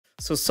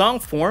So song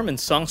form and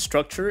song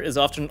structure is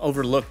often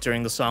overlooked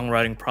during the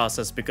songwriting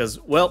process because,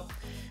 well,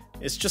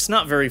 it's just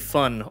not very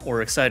fun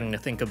or exciting to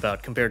think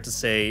about compared to,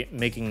 say,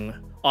 making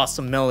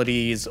awesome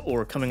melodies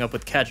or coming up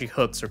with catchy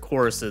hooks or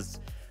choruses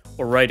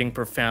or writing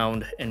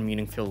profound and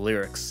meaningful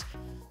lyrics.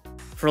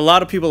 For a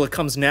lot of people, it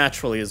comes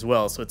naturally as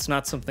well, so it's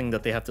not something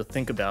that they have to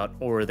think about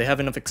or they have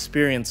enough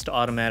experience to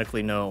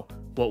automatically know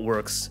what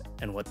works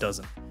and what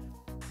doesn't.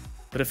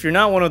 But if you're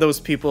not one of those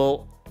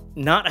people,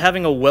 not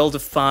having a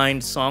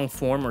well-defined song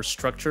form or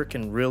structure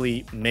can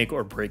really make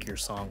or break your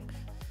song.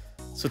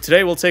 So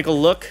today we'll take a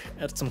look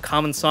at some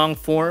common song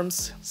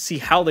forms, see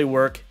how they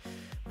work,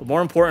 but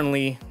more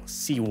importantly,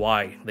 see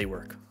why they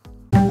work.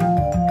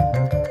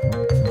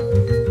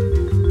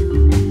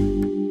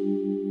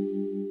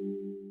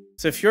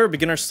 So if you're a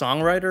beginner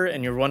songwriter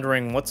and you're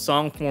wondering what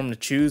song form to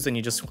choose and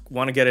you just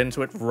want to get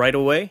into it right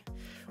away,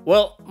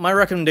 well, my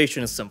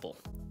recommendation is simple.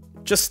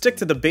 Just stick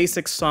to the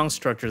basic song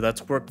structure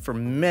that's worked for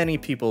many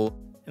people,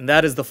 and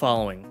that is the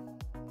following: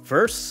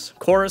 verse,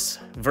 chorus,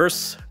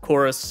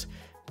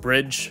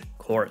 bridge,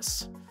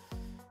 chorus.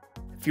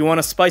 If you want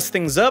to spice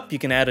things up, you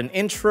can add an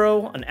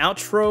intro, an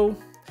outro,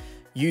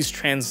 use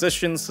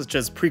transitions such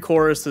as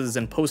pre-choruses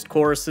and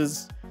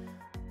post-choruses.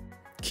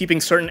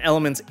 Keeping certain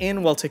elements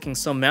in while taking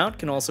some out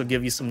can also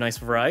give you some nice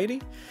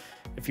variety.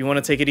 If you want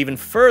to take it even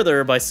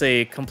further by,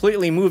 say,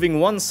 completely moving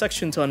one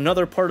section to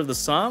another part of the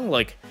song,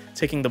 like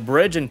taking the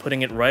bridge and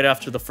putting it right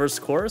after the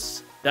first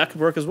chorus, that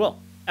could work as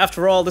well.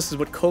 After all, this is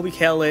what Colby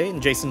Calais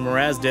and Jason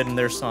Mraz did in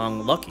their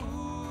song Lucky.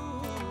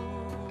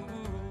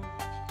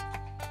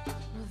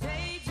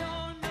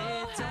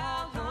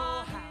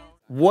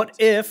 What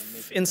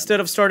if, instead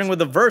of starting with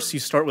the verse, you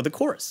start with the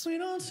chorus?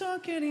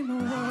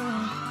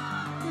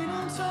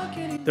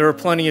 There are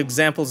plenty of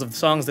examples of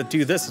songs that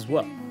do this as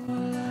well.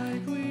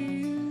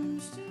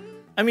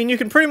 I mean, you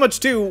can pretty much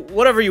do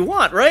whatever you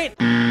want, right?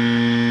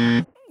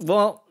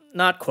 Well,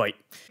 not quite.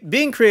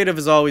 Being creative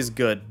is always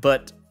good,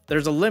 but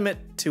there's a limit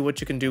to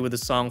what you can do with a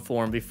song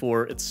form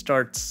before it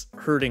starts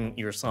hurting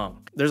your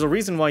song. There's a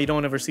reason why you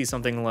don't ever see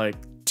something like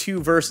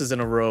 2 verses in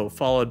a row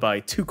followed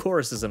by 2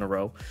 choruses in a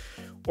row,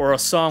 or a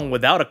song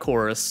without a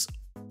chorus,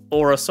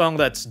 or a song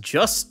that's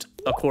just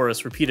a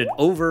chorus repeated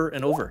over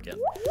and over again.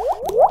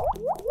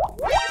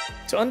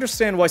 To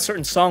understand why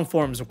certain song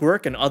forms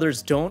work and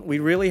others don't, we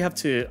really have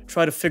to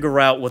try to figure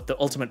out what the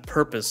ultimate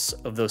purpose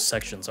of those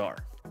sections are.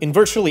 In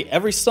virtually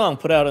every song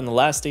put out in the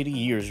last 80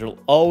 years, you'll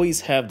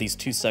always have these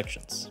 2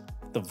 sections,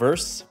 the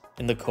verse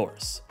and the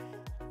chorus.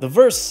 The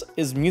verse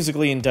is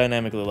musically and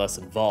dynamically less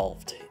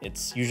involved.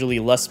 It's usually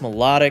less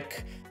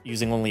melodic,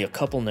 using only a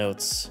couple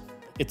notes.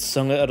 It's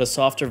sung at a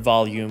softer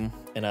volume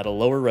and at a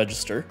lower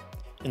register,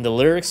 and the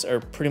lyrics are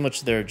pretty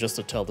much there just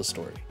to tell the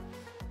story.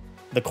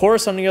 The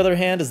chorus, on the other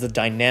hand, is the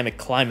dynamic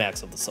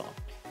climax of the song.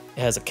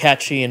 It has a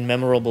catchy and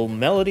memorable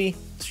melody,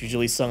 it's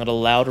usually sung at a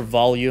louder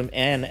volume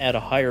and at a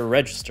higher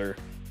register,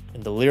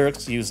 and the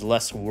lyrics use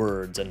less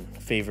words and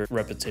favor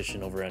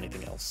repetition over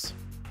anything else.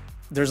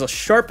 There's a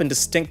sharp and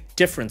distinct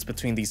difference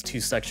between these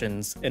 2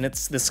 sections, and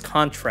it's this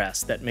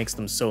contrast that makes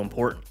them so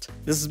important.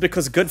 This is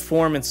because good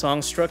form and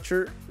song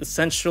structure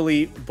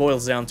essentially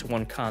boils down to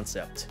one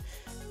concept: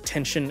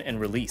 tension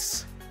and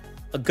release.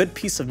 A good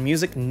piece of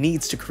music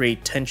needs to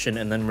create tension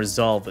and then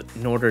resolve it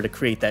in order to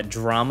create that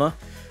drama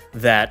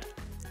that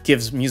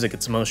gives music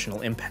its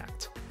emotional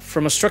impact.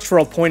 From a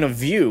structural point of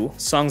view,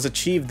 songs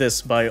achieve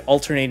this by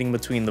alternating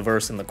between the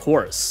verse and the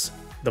chorus.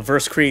 The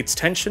verse creates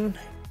tension,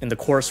 and the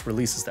chorus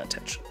releases that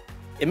tension.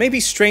 It may be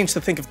strange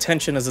to think of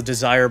tension as a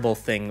desirable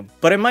thing,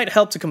 but it might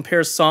help to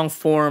compare song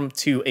form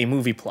to a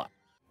movie plot.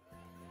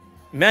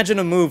 Imagine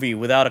a movie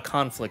without a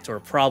conflict or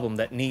a problem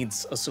that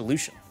needs a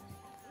solution.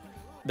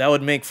 That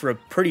would make for a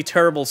pretty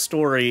terrible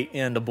story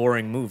and a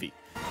boring movie.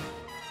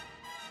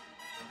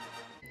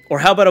 Or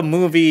how about a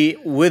movie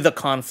with a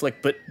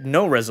conflict but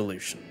no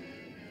resolution?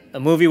 A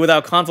movie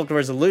without conflict or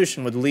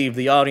resolution would leave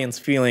the audience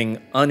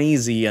feeling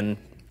uneasy and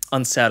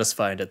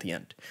unsatisfied at the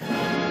end.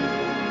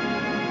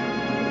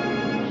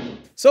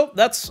 So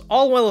that's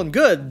all well and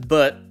good,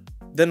 but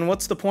then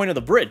what's the point of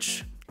the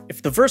bridge?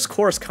 If the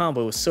verse-chorus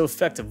combo is so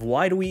effective,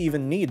 why do we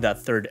even need that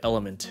 3rd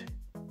element?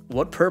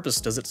 What purpose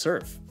does it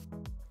serve?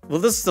 Well,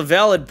 this is a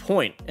valid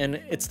point,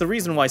 and it's the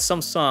reason why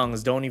some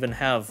songs don't even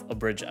have a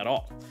bridge at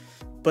all.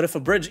 But if a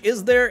bridge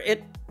is there,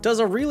 it does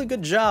a really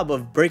good job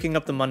of breaking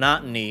up the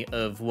monotony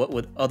of what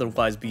would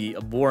otherwise be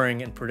a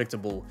boring and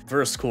predictable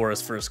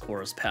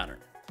verse-chorus pattern.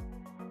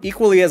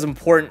 Equally as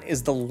important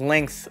is the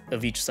length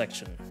of each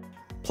section.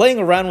 Playing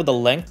around with the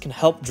length can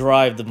help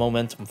drive the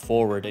momentum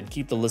forward and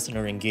keep the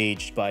listener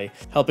engaged by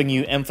helping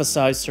you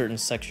emphasize certain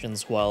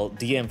sections while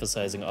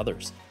de-emphasizing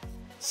others.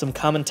 Some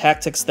common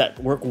tactics that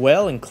work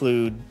well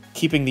include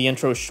keeping the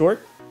intro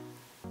short,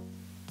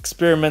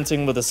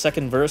 experimenting with a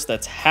second verse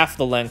that's half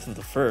the length of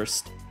the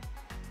first,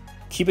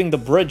 keeping the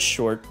bridge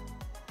short,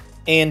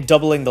 and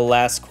doubling the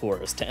last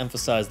chorus to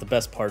emphasize the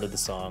best part of the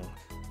song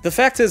The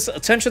fact is,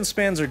 attention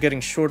spans are getting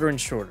shorter and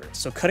shorter,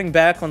 so cutting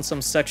back on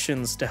some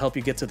sections to help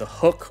you get to the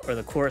hook or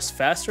the chorus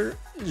faster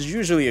is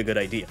usually a good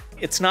idea.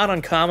 It's not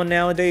uncommon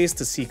nowadays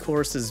to see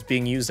choruses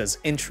being used as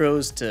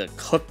intros to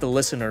hook the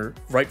listener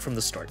right from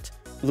the start.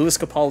 Lewis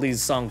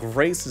Capaldi's song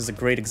Grace is a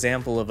great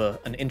example of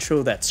an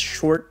intro that's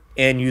short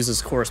and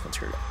uses chorus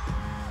material.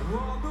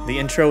 The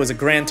intro is a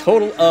grand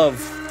total of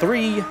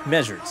 3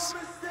 measures.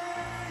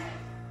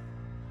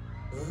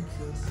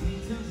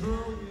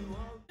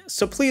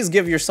 So please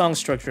give your song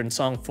structure and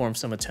song form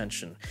some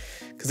attention,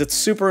 because it's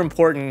super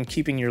important in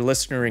keeping your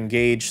listener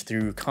engaged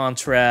through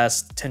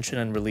contrast, tension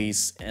and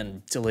release,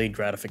 and delayed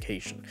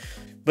gratification.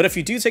 But if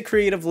you do take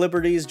creative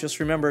liberties, just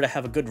remember to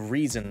have a good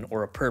reason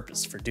or a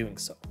purpose for doing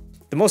so.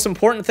 The most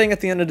important thing at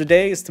the end of the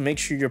day is to make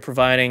sure you're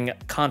providing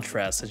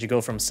contrast as you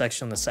go from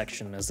section to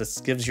section, as this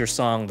gives your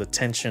song the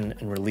tension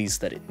and release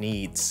that it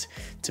needs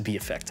to be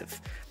effective.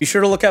 Be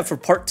sure to look out for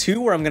part 2,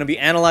 where I'm going to be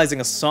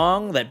analyzing a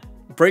song that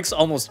breaks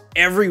almost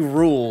every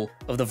rule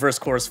of the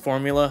verse-chorus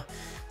formula,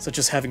 such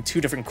as having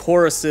 2 different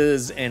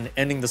choruses and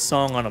ending the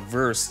song on a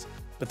verse,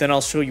 but then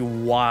I'll show you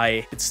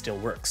why it still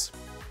works.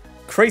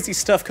 Crazy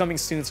stuff coming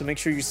soon, so make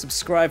sure you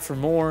subscribe for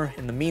more.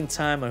 In the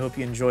meantime, I hope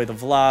you enjoy the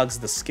vlogs,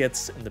 the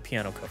skits, and the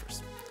piano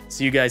covers.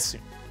 See you guys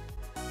soon.